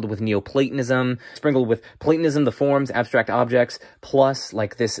sprinkled with Neoplatonism, sprinkled with Platonism, the forms, abstract objects, plus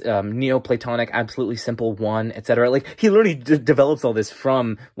like this Neoplatonic, absolutely simple one, etc. Like he literally develops all this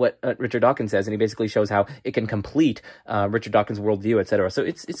from what Richard Dawkins says, and he basically shows how it can complete Richard Dawkins' worldview, etc. So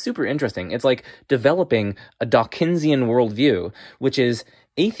it's super interesting. It's like developing a Dawkinsian worldview, which is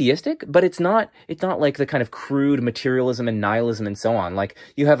atheistic, but it's not like the kind of crude materialism and nihilism and so on. Like,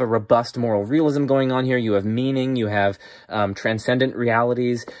 you have a robust moral realism going on here, you have meaning, you have transcendent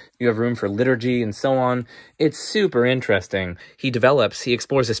realities, you have room for liturgy and so on. It's super interesting. He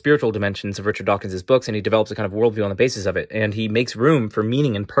explores the spiritual dimensions of Richard Dawkins' books, and he develops a kind of worldview on the basis of it, and he makes room for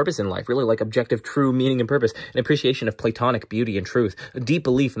meaning and purpose in life, really like objective, true meaning and purpose, an appreciation of Platonic beauty and truth, a deep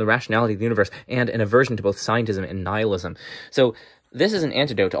belief in the rationality of the universe, and an aversion to both scientism and nihilism. So this is an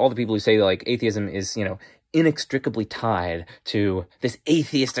antidote to all the people who say that, like, atheism is, inextricably tied to this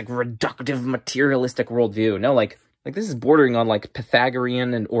atheistic, reductive, materialistic worldview. No, like this is bordering on, like,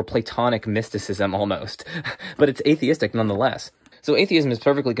 Pythagorean or Platonic mysticism almost, but it's atheistic nonetheless. So atheism is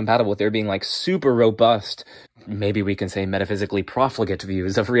perfectly compatible with there being, like, super robust, maybe we can say metaphysically profligate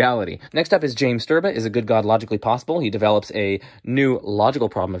views of reality. Next up is James Sturba. Is a good God logically possible? He develops a new logical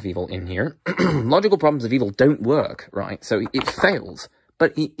problem of evil in here. Logical problems of evil don't work, right? So it fails.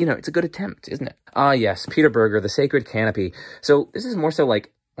 But, it's a good attempt, isn't it? Ah, yes, Peter Berger, The Sacred Canopy. So this is more so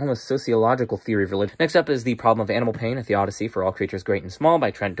like almost sociological theory of religion. Next up is The Problem of Animal Pain, A Theodicy for All Creatures Great and Small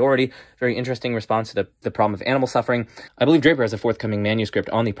by Trent Doherty. Very interesting response to the problem of animal suffering. I believe Draper has a forthcoming manuscript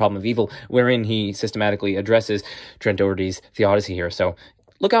on the problem of evil, wherein he systematically addresses Trent Doherty's Theodicy here. So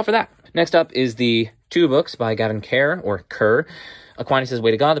look out for that. Next up is the two books by Gavin Kerr, Aquinas'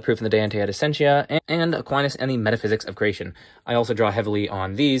 Way to God, The Proof in the De Ante et Essentia, and Aquinas and the Metaphysics of Creation. I also draw heavily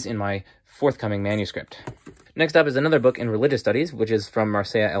on these in my forthcoming manuscript. Next up is another book in religious studies, which is from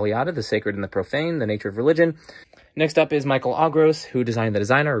Marcia Eliade, The Sacred and the Profane, The Nature of Religion. Next up is Michael Agros, Who Designed the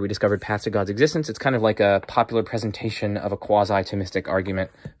Designer, or Rediscovered Paths to God's Existence. It's kind of like a popular presentation of a quasi-Thomistic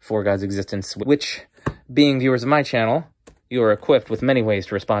argument for God's existence, which, being viewers of my channel, you are equipped with many ways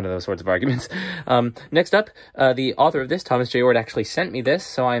to respond to those sorts of arguments. Next up, the author of this, Thomas J. Ord, actually sent me this,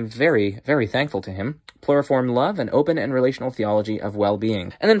 so I'm very, very thankful to him. Pluriform Love, An Open and Relational Theology of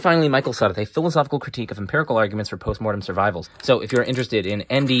Well-Being. And then finally, Michael Sudduth, A Philosophical Critique of Empirical Arguments for Postmortem Survivals. So if you're interested in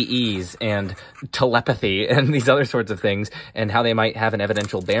NDEs and telepathy and these other sorts of things, and how they might have an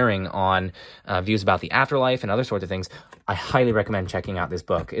evidential bearing on views about the afterlife and other sorts of things, I highly recommend checking out this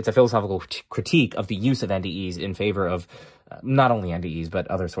book. It's a philosophical critique of the use of NDEs in favor of not only NDEs, but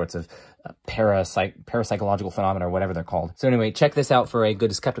other sorts of parapsychological phenomena, or whatever they're called. So anyway, check this out for a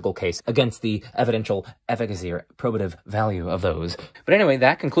good skeptical case against the evidential efficacy or probative value of those. But anyway,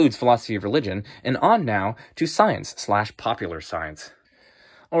 that concludes philosophy of religion, and on now to science/popular science.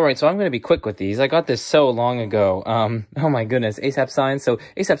 Alright, so I'm going to be quick with these. I got this so long ago. Oh my goodness, ASAP Science. So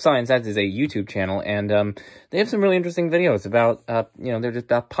ASAP Science, that is a YouTube channel, and they have some really interesting videos about, they're just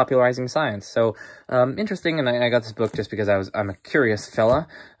about popularizing science. So, interesting, and I got this book just because I'm a curious fella,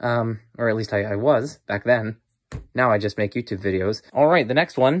 or at least I was back then. Now I just make YouTube videos. Alright, the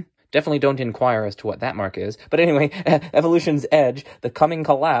next one. Definitely don't inquire as to what that mark is. But anyway, Evolution's Edge, The Coming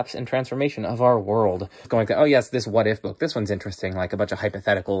Collapse and Transformation of Our World. Going to, oh yes, this What If book. This one's interesting, like a bunch of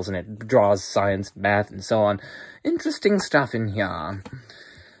hypotheticals, and it draws science, math, and so on. Interesting stuff in here.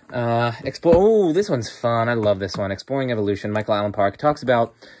 Oh, this one's fun. I love this one. Exploring Evolution. Michael Allen Park talks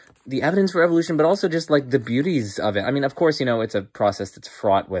about the evidence for evolution, but also just like the beauties of it. I mean, of course, it's a process that's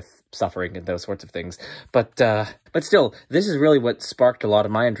fraught with suffering and those sorts of things. But still, this is really what sparked a lot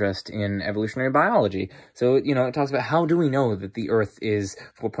of my interest in evolutionary biology. So, it talks about how do we know that the Earth is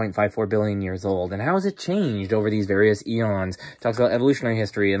 4.54 billion years old, and how has it changed over these various eons? It talks about evolutionary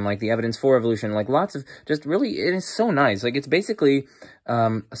history and, like, the evidence for evolution, like, lots of just really, it is so nice. Like, it's basically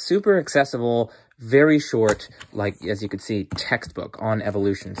a super accessible, very short, like, as you could see, textbook on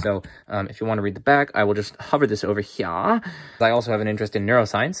evolution. So, if you want to read the back, I will just hover this over here. I also have an interest in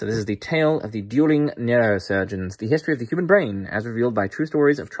neuroscience, so this is The Tale of the Dueling Neurosurgeons, the history of the human brain, as revealed by true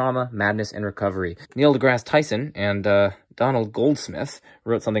stories of trauma, madness, and recovery. Neil deGrasse Tyson and Donald Goldsmith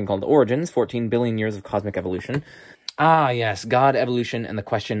wrote something called Origins, 14 billion years of cosmic evolution. Ah, yes, God, evolution, and the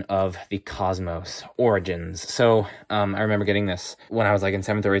question of the cosmos. Origins. So, I remember getting this when I was like in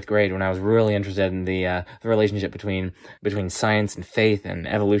 7th or 8th grade, when I was really interested in the relationship between science and faith and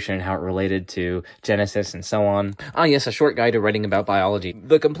evolution and how it related to Genesis and so on. Ah, yes, a short guide to writing about biology.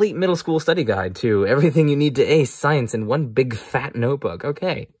 The complete middle school study guide to everything you need to ace science in one big fat notebook.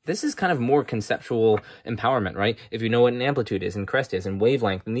 Okay. This is kind of more conceptual empowerment, right? If you know what an amplitude is and crest is and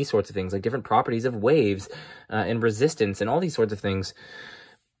wavelength and these sorts of things, like different properties of waves and resistance and all these sorts of things,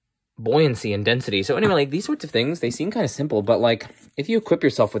 buoyancy and density. So anyway, like these sorts of things, they seem kind of simple, but like if you equip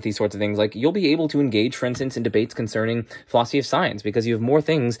yourself with these sorts of things, like you'll be able to engage, for instance, in debates concerning philosophy of science, because you have more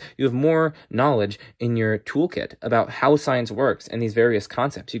things, you have more knowledge in your toolkit about how science works and these various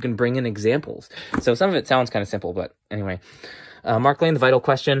concepts. You can bring in examples. So some of it sounds kind of simple, but anyway. Mark Lane, The Vital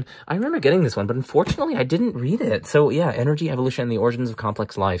Question. I remember getting this one, but unfortunately I didn't read it. So yeah, Energy, Evolution, and the Origins of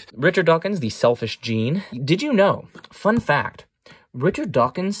Complex Life. Richard Dawkins, The Selfish Gene. Did you know, fun fact, Richard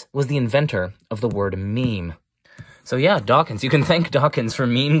Dawkins was the inventor of the word meme. So yeah, Dawkins. You can thank Dawkins for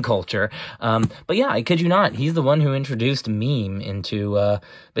meme culture. But yeah, I kid you not, he's the one who introduced meme into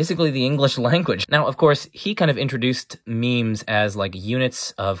basically the English language. Now, of course, he kind of introduced memes as like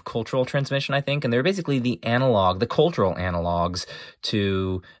units of cultural transmission, I think, and they're basically the cultural analogs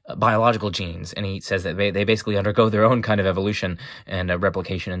to biological genes. And he says that they basically undergo their own kind of evolution and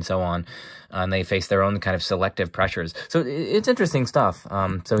replication and so on. And they face their own kind of selective pressures. So it's interesting stuff.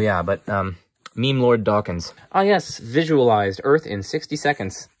 So yeah, but... Meme Lord Dawkins. Ah, yes, visualized Earth in 60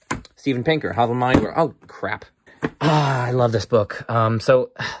 seconds. Steven Pinker, How the Mind Works. Oh, crap. Ah, I love this book.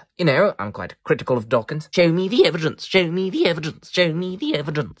 So, you know, I'm quite critical of Dawkins. Show me the evidence, show me the evidence, show me the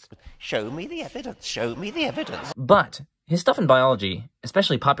evidence. Show me the evidence, show me the evidence. But his stuff in biology,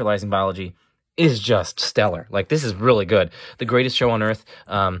 especially popularizing biology, is just stellar. Like, this is really good. The Greatest Show on Earth.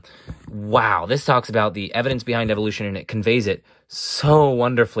 Wow, this talks about the evidence behind evolution, and it conveys it so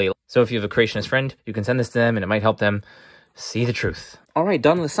wonderfully. So if you have a creationist friend, you can send this to them, and it might help them see the truth. All right,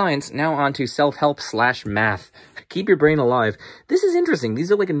 done with science. Now on to self-help/math. Keep your brain alive. This is interesting.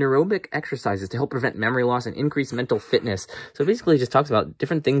 These are like aerobic exercises to help prevent memory loss and increase mental fitness. So basically it just talks about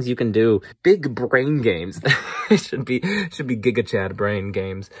different things you can do. Big brain games. It should be Giga Chad brain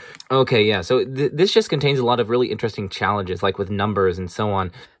games. Okay, yeah. So this just contains a lot of really interesting challenges, like with numbers and so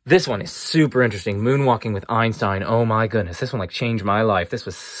on. This one is super interesting. Moonwalking with Einstein. Oh my goodness. This one like changed my life. This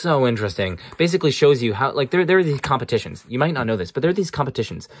was so interesting. Basically shows you how, like, there are these competitions. You might not know this, but there are these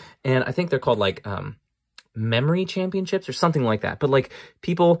competitions. And I think they're called like, memory championships or something like that. But like,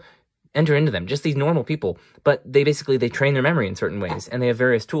 people enter into them, just these normal people. But they train their memory in certain ways, and they have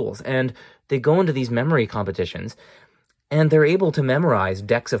various tools. And they go into these memory competitions, and they're able to memorize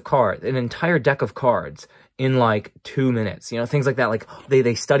decks of cards, an entire deck of cards, in like 2 minutes, you know, things like that. Like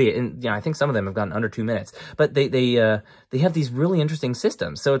they study it, and I think some of them have gotten under 2 minutes, but they have these really interesting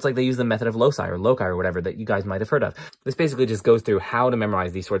systems. So it's like they use the method of loci or whatever that you guys might have heard of. This basically just goes through how to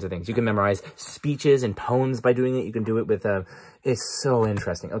memorize these sorts of things. You can memorize speeches and poems by doing it. You can do it with, it's so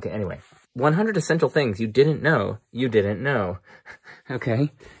interesting. Okay, anyway, 100 essential things you didn't know. Okay.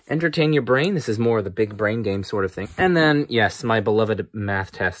 Entertain your brain. This is more of the big brain game sort of thing. And then, yes, my beloved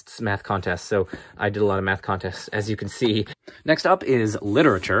math contests. So I did a lot of math contests, as you can see. Next up is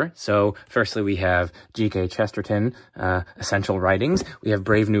literature. So firstly, we have G.K. Chesterton, Essential Writings. We have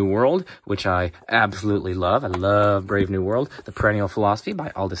Brave New World, which I absolutely love. I love Brave New World. The Perennial Philosophy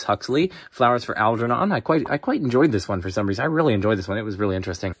by Aldous Huxley. Flowers for Algernon. I quite enjoyed this one for some reason. I really enjoyed this one. It was really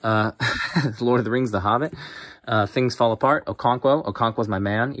interesting. Lord of the Rings, The Hobbit. Things Fall Apart, Okonkwo. Okonkwo's my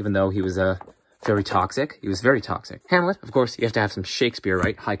man, even though he was very toxic. He was very toxic. Hamlet, of course, you have to have some Shakespeare,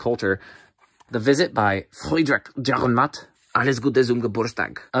 right? High culture. The Visit by Friedrich Dürrenmatt. Alles Gute zum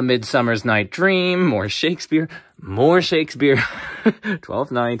Geburtstag. A Midsummer's Night Dream. More Shakespeare.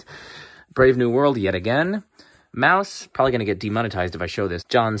 Twelfth Night. Brave New World yet again. Mouse, probably going to get demonetized if I show this.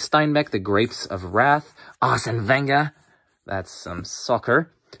 John Steinbeck, The Grapes of Wrath. Arsene Wenger. That's some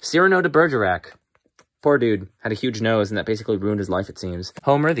soccer. Cyrano de Bergerac. Poor dude, had a huge nose, and that basically ruined his life, it seems.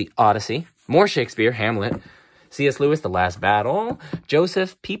 Homer, The Odyssey. More Shakespeare, Hamlet. C.S. Lewis, The Last Battle.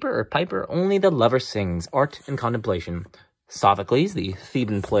 Joseph, Piper, Only the Lover Sings. Art and Contemplation. Sophocles, The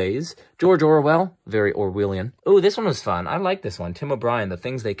Theban Plays. George Orwell, very Orwellian. Oh, this one was fun. I like this one. Tim O'Brien, The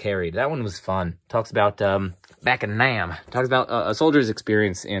Things They Carried. That one was fun. Talks about, back in Nam. Talks about a soldier's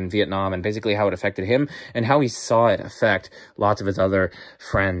experience in Vietnam and basically how it affected him and how he saw it affect lots of his other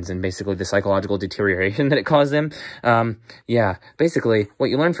friends and basically the psychological deterioration that it caused them. Yeah, basically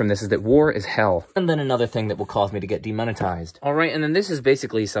what you learn from this is that war is hell. And then another thing that will cause me to get demonetized. All right, and then this is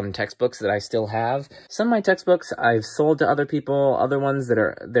basically some textbooks that I still have. Some of my textbooks I've sold to other people, other ones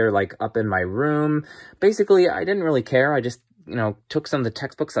they're like up in my room. Basically, I didn't really care. I just, took some of the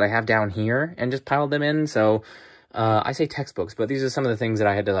textbooks that I have down here and just piled them in. So, I say textbooks, but these are some of the things that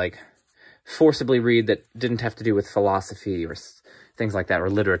I had to, like, forcibly read that didn't have to do with philosophy or things like that, or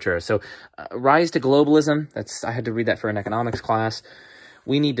literature. So, Rise to Globalism, I had to read that for an economics class.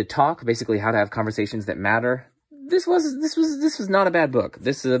 We Need to Talk, basically how to have conversations that matter. This was not a bad book.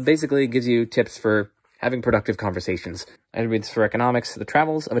 This basically gives you tips for having productive conversations. I had to read this for economics. The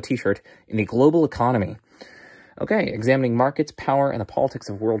Travels of a T-Shirt in a Global Economy. Okay, Examining Markets, Power, and the Politics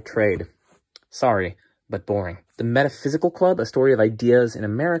of World Trade. Sorry, but boring. The Metaphysical Club, A Story of Ideas in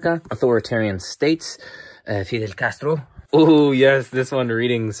America. Authoritarian States. Fidel Castro. Oh, yes, this one,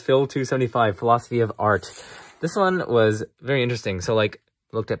 readings. Phil 275, Philosophy of Art. This one was very interesting. So, like,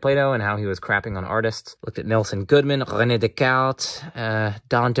 Looked at Plato and how he was crapping on artists. Looked at Nelson Goodman, René Descartes,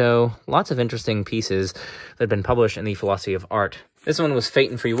 Danto. Lots of interesting pieces that had been published in the philosophy of art. This one was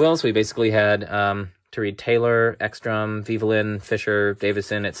Fate and Free Will, so we basically had to read Taylor, Ekstrom, Vivelin, Fisher,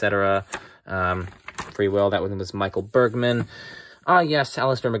 Davison, etc. Free Will, that one was Michael Bergman. Yes,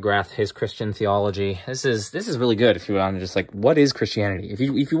 Alistair McGrath, his Christian theology. This is really good if you want to just like, what is Christianity? If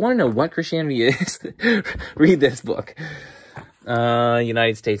you want to know what Christianity is, read this book.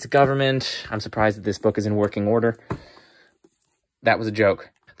 United States government. I'm surprised that this book is in working order. That was a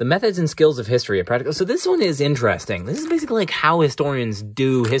joke. The Methods and Skills of History, a practical. So this one is interesting. This is basically like how historians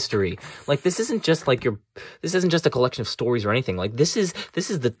do history. Like this isn't just like this isn't just a collection of stories or anything. Like this is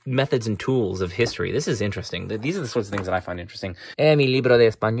the methods and tools of history. This is interesting. These are the sorts of things that I find interesting. Mi libro de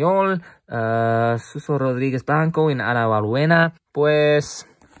español, Suso Rodríguez Blanco en Ana Balbuena. Pues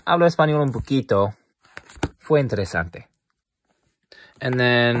hablo español un poquito. Fue interesante. And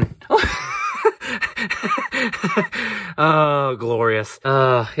then, oh, glorious.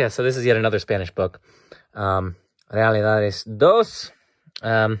 Yeah, so this is yet another Spanish book. Realidades 2,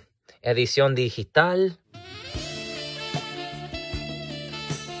 edición digital.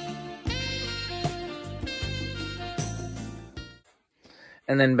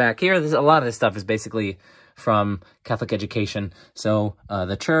 And then back here, a lot of this stuff is basically from Catholic education. So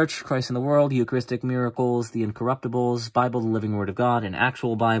the Church, Christ in the World, Eucharistic Miracles, the Incorruptibles, Bible, the Living Word of God, an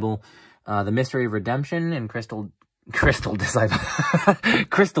actual Bible, the Mystery of Redemption, and Crystal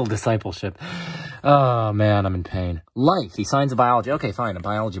Discipleship. Oh man, I'm in pain. Life, the Signs of Biology. Okay, fine, a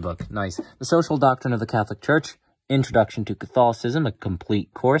biology book. Nice. The Social Doctrine of the Catholic Church, Introduction to Catholicism, a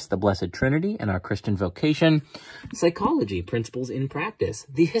complete course, the Blessed Trinity, and our Christian vocation. Psychology, Principles in Practice,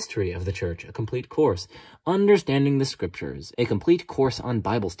 the History of the Church, a complete course. Understanding the Scriptures, a complete course on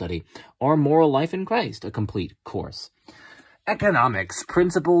Bible study. Our Moral Life in Christ, a complete course. Economics,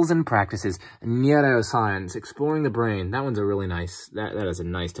 Principles and Practices. Neuroscience, Exploring the Brain. That one's a really nice, that is a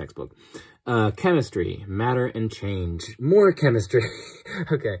nice textbook. Chemistry, Matter and Change. More chemistry.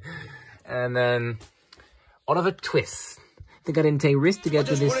 Okay. And then Oliver Twist. Think I didn't take risks to get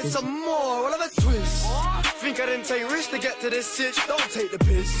to this. Some more Oliver Twist. Think I didn't take risks to get to this sitch. Don't take the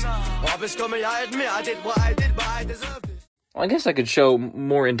piss. Obvious got me, I admit I did what I did, but I deserve this. Well, I guess I could show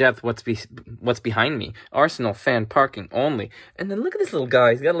more in depth what's behind me. Arsenal fan parking only. And then look at this little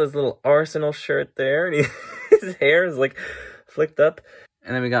guy. He's got his little Arsenal shirt there, and his hair is like flicked up.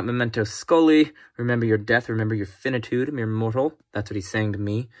 And then we got Memento Scoli. Remember your death, remember your finitude, mere mortal. That's what he's saying to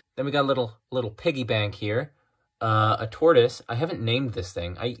me. Then we got a little piggy bank here. A tortoise. I haven't named this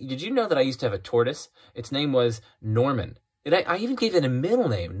thing. Did you know that I used to have a tortoise? Its name was Norman. I even gave it a middle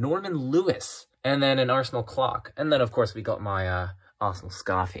name, Norman Lewis. And then an Arsenal clock. And then, of course, we got my Arsenal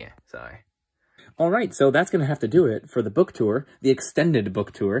scarf here. Sorry. All right, so that's going to have to do it for the book tour, the extended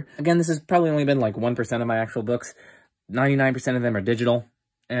book tour. Again, this has probably only been like 1% of my actual books. 99% of them are digital.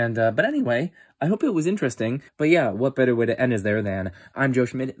 And but anyway, I hope it was interesting. But yeah, what better way to end is there than I'm Joe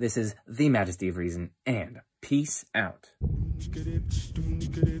Schmidt. This is The Majesty of Reason, and peace out. Good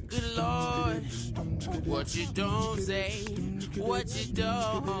Lord, what you don't say, what you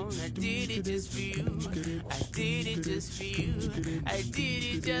don't. I did it just for you. I did it just for you. I did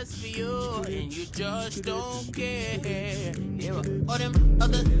it just for you, and you just don't care. There are all them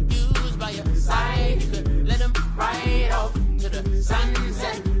other dudes by your side. You could let them ride off to the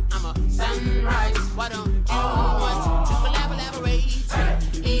sunset. I'm a sunrise. Why don't you want to collaborate?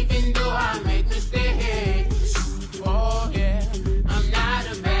 Even though I make mistakes. Oh yeah, I'm not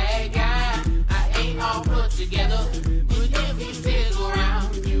a bad guy. I ain't all put together. But if you stick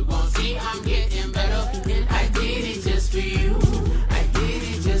around, you gon' see I'm getting better. And I did it just for you. I did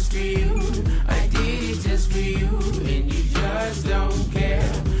it just for you. I did it just for you. And you just don't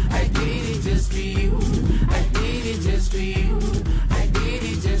care. I did it just for you. I did it just for you. I did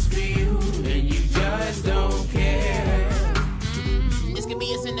it just for you. And you just don't care. This could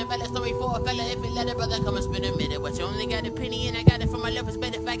be a Cinderella story for a fella. If you let a brother come and spend a minute, but you only got a penny, and I got it from my lovers.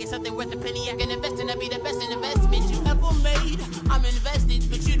 But if I get something worth a penny, I can invest in it. Be the best investment you ever made. I'm invested,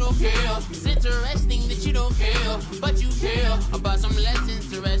 but you don't care. It's interesting that you don't care, but you care about some less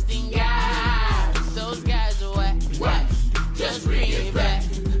interesting guys. Those guys are whack. Just bring it back.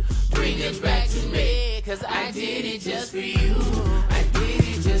 Bring it back to me, 'cause I did it just for you. I did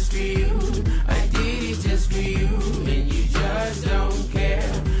it just for you. I did it just for you, and you just don't care.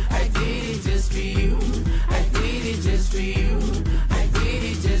 I did it just for you. I did it just for you. I did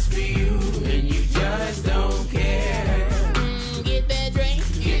it just for you, and you just don't care. Get that drink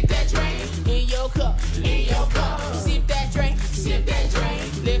in your cup, in your cup. Sip that drink,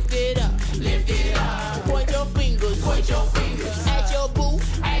 lift it up, lift it up. Point your fingers at your boo.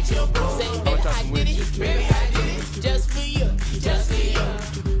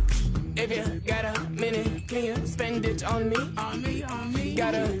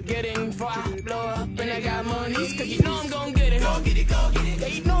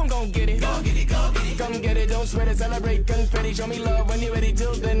 swear to celebrate confetti. Show me love when you're ready,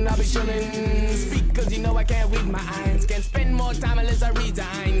 till then I'll be chillin'. Speak cause you know I can't read my eyes. Can't spend more time unless I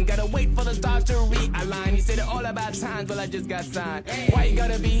resign. Gotta wait for the stars to realign. You said it all about times, well I just got signed. Why you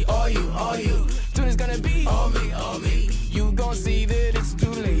gotta be all you, all you? Soon it's gonna be all me, all me. You gon' see that it's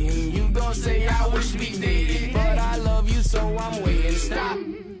too late, and you gon' say I wish we dated. But I love you so I'm waiting. Stop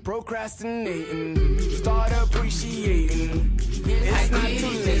procrastinating, start appreciating. It's not too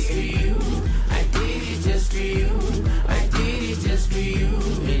late for you. I did it just for you. I did it just for you,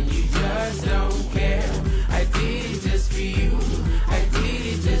 and you just don't care. I did it just for you. I did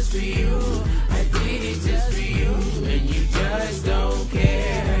it just for you. I did it just for you, and you just don't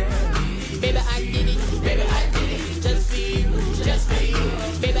care. Baby, I did it. Baby, I did it just for you. Just for you.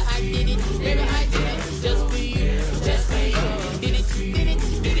 Baby, I did it. Baby, I did it just for you. Just for you. Did it. Did it.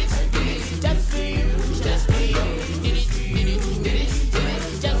 Did it. Did it. Just for you. Just for you. Did it. Did it. Did it. Did it.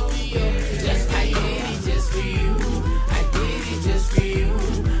 Just for you. Just I did it just for you. I did it just for you.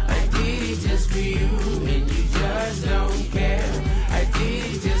 I did it just for you, and you just don't care. I did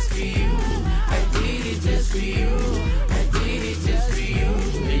it just for you. I did it just for you. I did it just for you,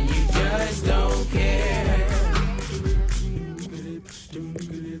 and you just don't care.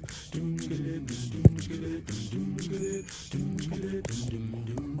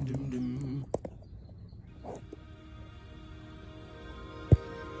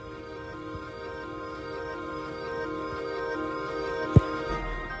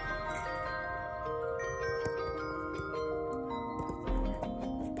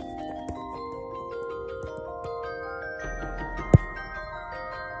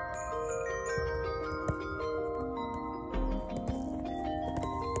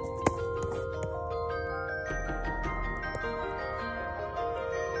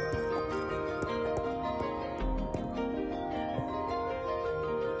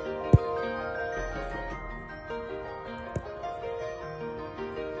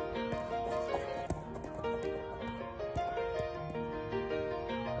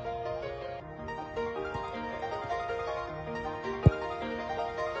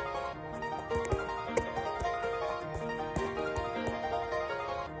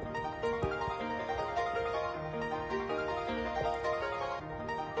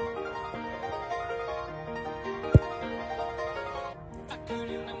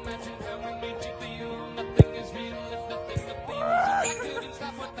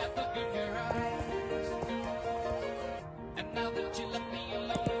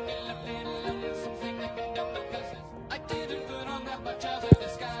 I didn't put on that much as